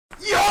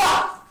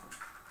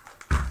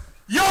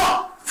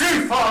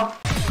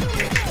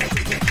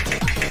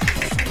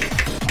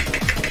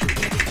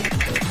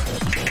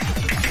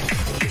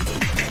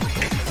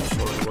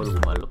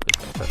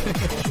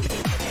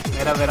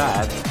मेरा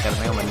हाथ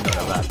करने का मन नहीं हो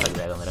रहा, हाथ थक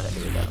जाएगा मेरा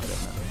खाली जानवर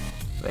करना,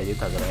 वैसे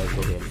थक रहा है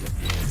इसको खेल के।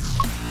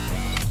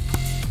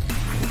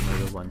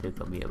 मेरे कौन सी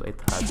कमी है भाई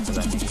हाथ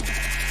थकाने की।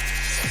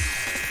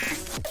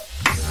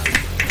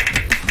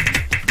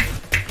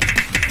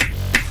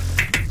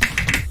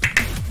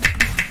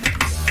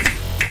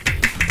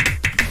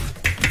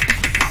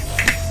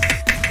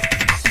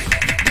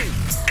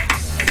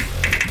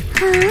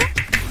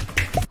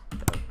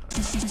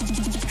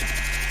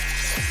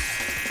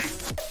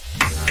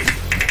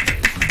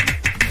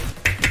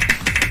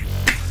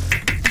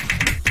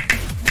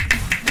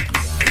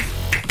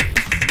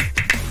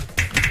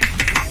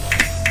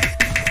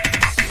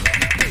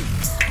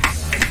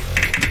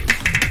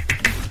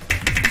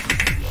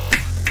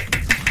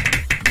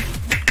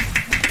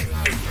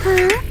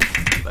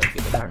 बाकी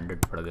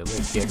 100 पड़ गए भाई,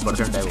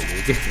 8% है वो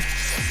भी।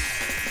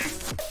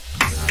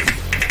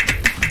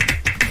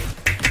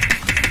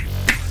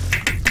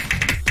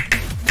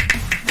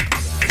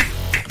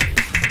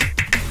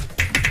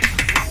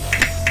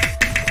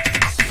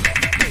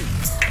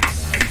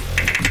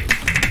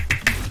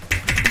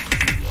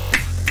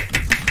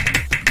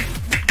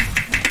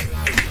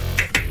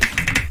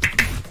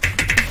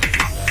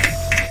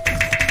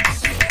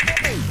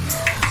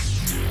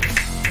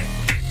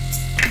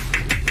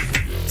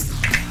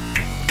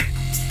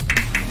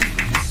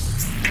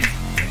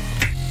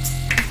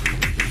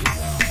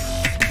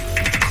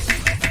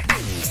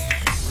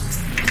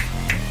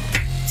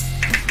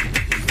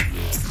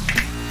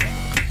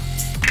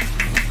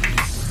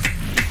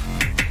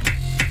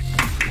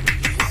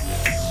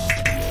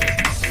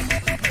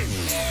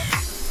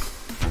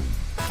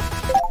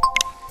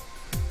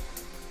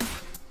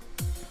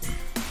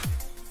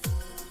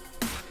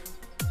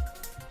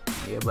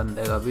 ये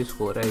बंदे का भी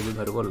स्कोर है, ये भी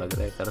मेरे को लग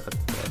रहा है कर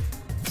सकता है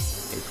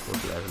इसको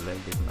फ्लैश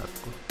लाइट जितना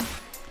आपको।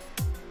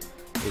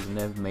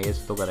 इसने मेज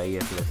तो कराई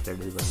है फ्लैश लाइट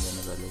इस बंदे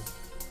ने पहले।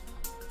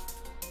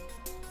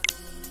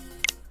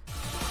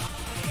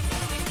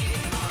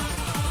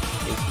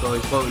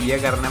 इसको ये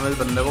करने में इस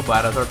बंदे को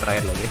 1200 ट्राई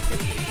लगे।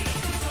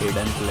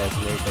 हिडन फ्लैश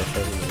लाइट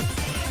ऐसे ही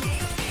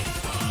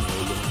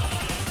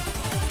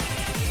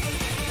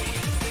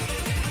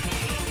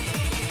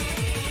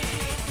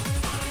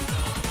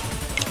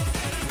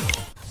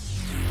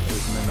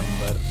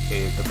नंबर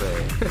 8 पे।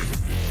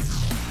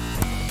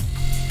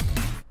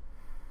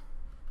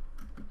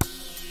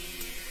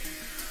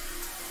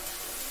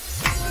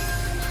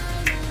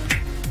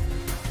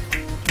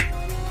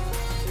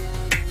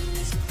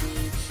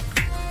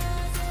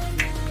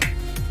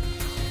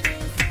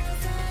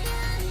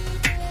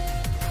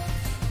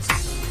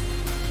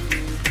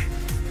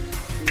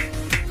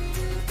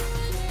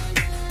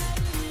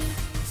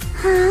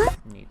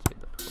 नीचे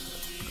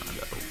कहाँ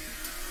जा रहा हूँ?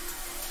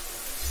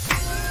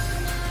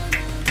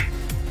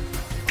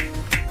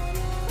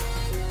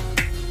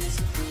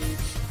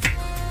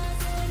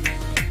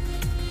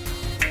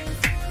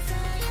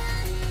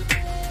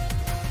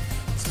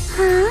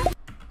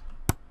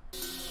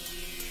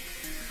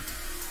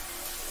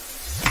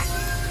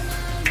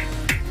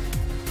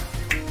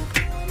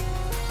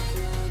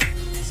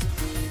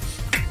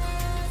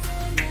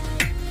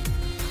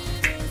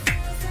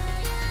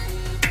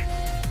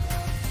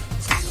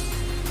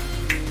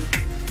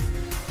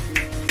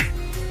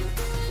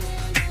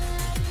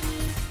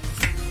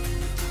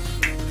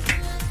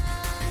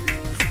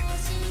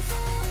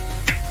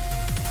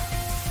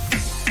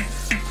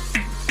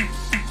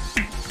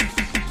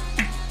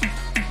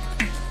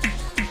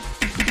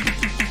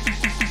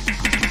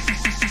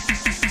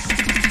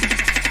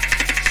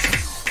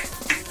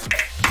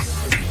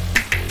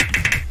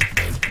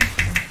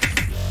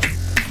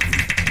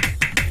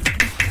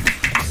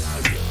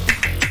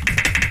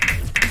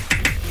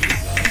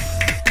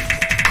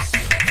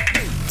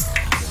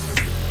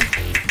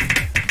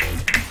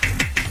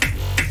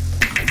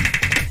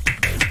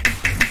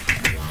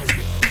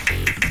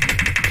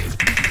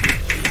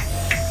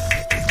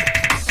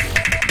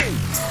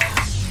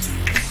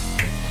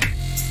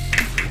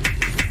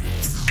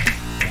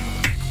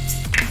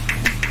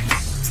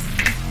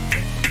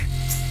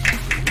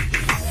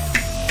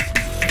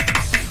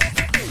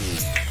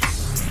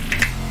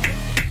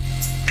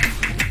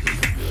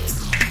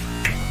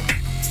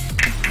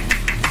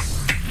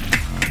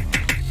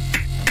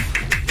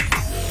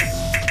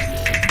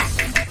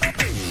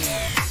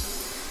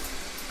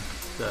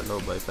 चलो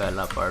भाई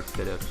पहला पार्ट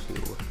फिर एफसी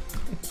हुआ।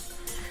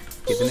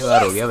 कितनी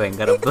बार हो गया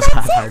भयंकर, अब तो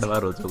 7-8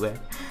 बार हो चुका है।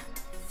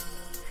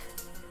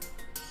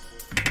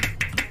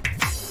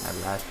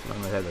 लास्ट में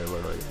मेरा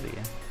गड़बड़ हो जा रही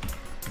है,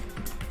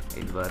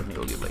 इस बार नहीं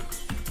होगी भाई।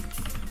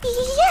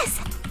 Yes,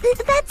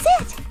 that's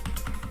it.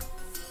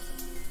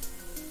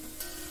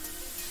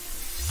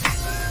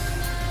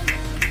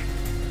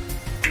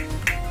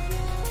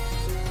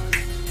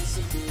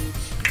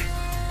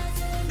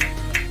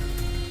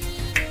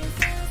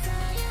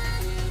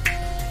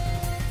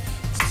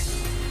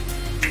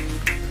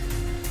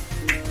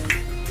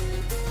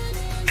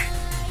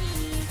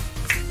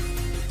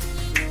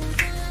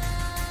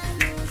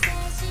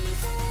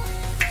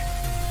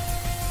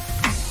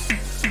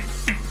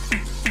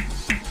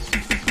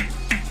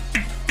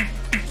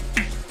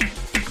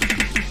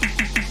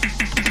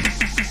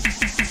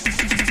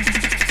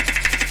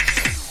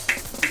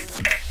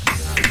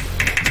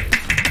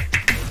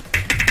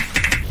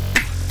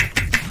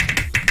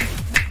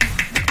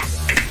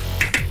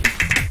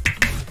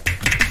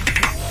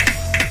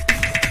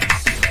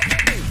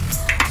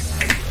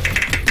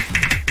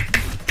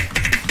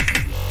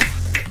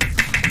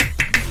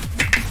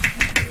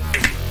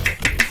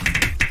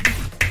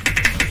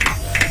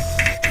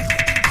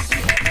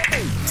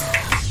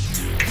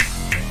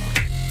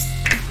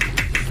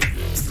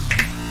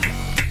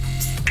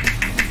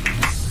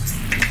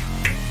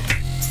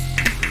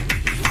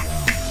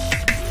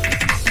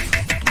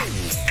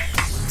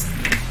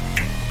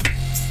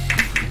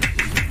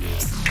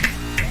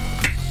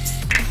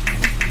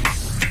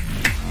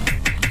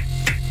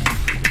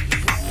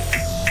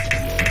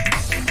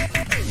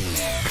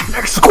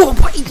 ओ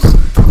भाई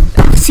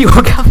एफसी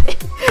हो गया बे,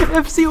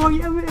 एफसी हो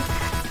गया बे,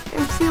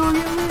 एफसी हो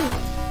गया बे,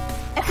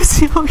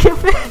 एफसी हो गया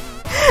बे।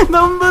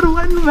 नंबर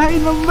 1 भाई,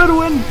 नंबर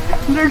 1।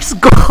 लेट्स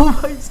गो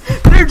भाई,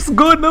 let's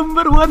go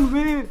number 1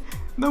 bay,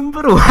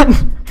 number 1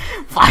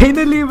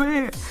 finally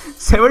bay.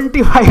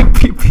 75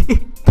 PP।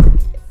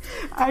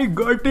 I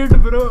got it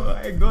bro,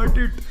 I got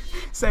it।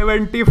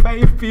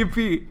 75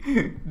 PP,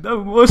 the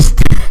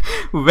most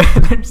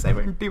valid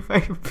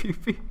 75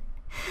 PP।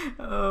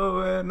 Oh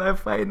man, I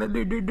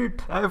finally did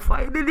it, I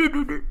finally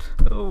did it।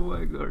 Oh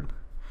my god,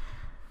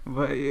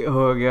 भाई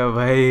हो गया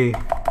भाई,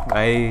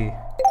 भाई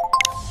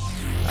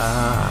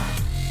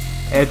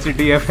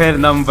HDFL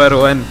number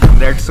 1।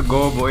 Let's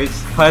go boys,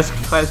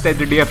 first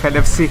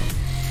HDFL FC,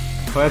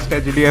 first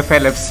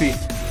HDFL FC।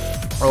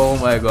 Oh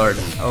my god,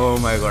 oh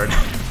my god।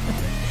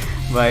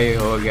 भाई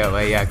हो गया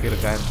भाई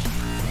आखिरकार।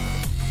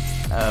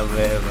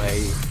 अबे भाई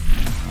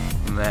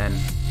मैन,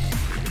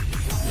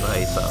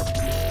 भाई साहब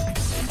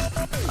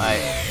आए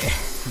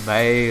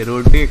भाई।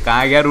 रूडी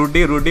कहाँ गया?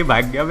 रूडी, रूडी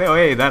भाग गया बे।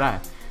 ओए इधर आ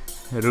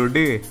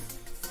रूडी,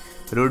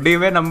 रूडी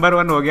में नंबर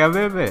 1 हो गया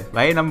बे,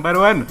 भाई नंबर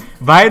 1,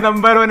 भाई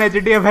नंबर 1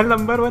 HDFL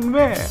नंबर 1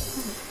 में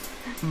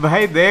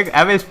भाई। देख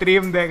अबे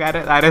स्ट्रीम देख,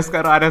 RS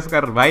करो, RS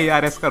कर भाई,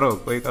 RS करो,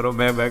 कोई करो,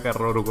 मैं कर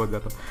रहा हूँ, रुको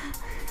जरा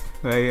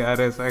भाई,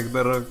 RS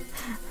एकदर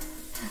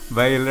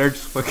भाई। Let's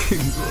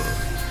fucking go.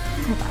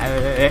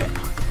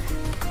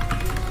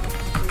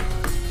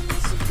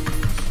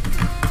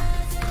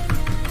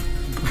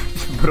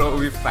 Bro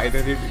we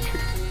finally did it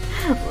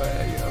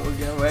भाई, हो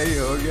गया भाई,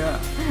 हो गया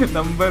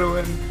number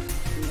 1।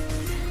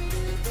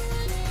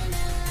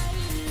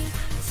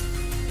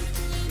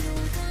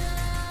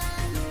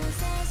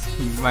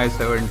 My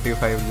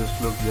 75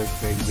 just looks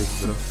just like this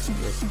bro,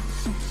 yes।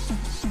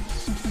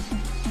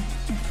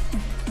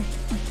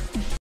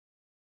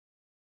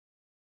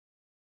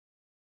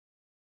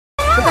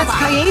 But that's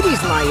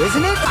Kaede's lie,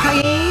 isn't it?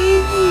 Kaede?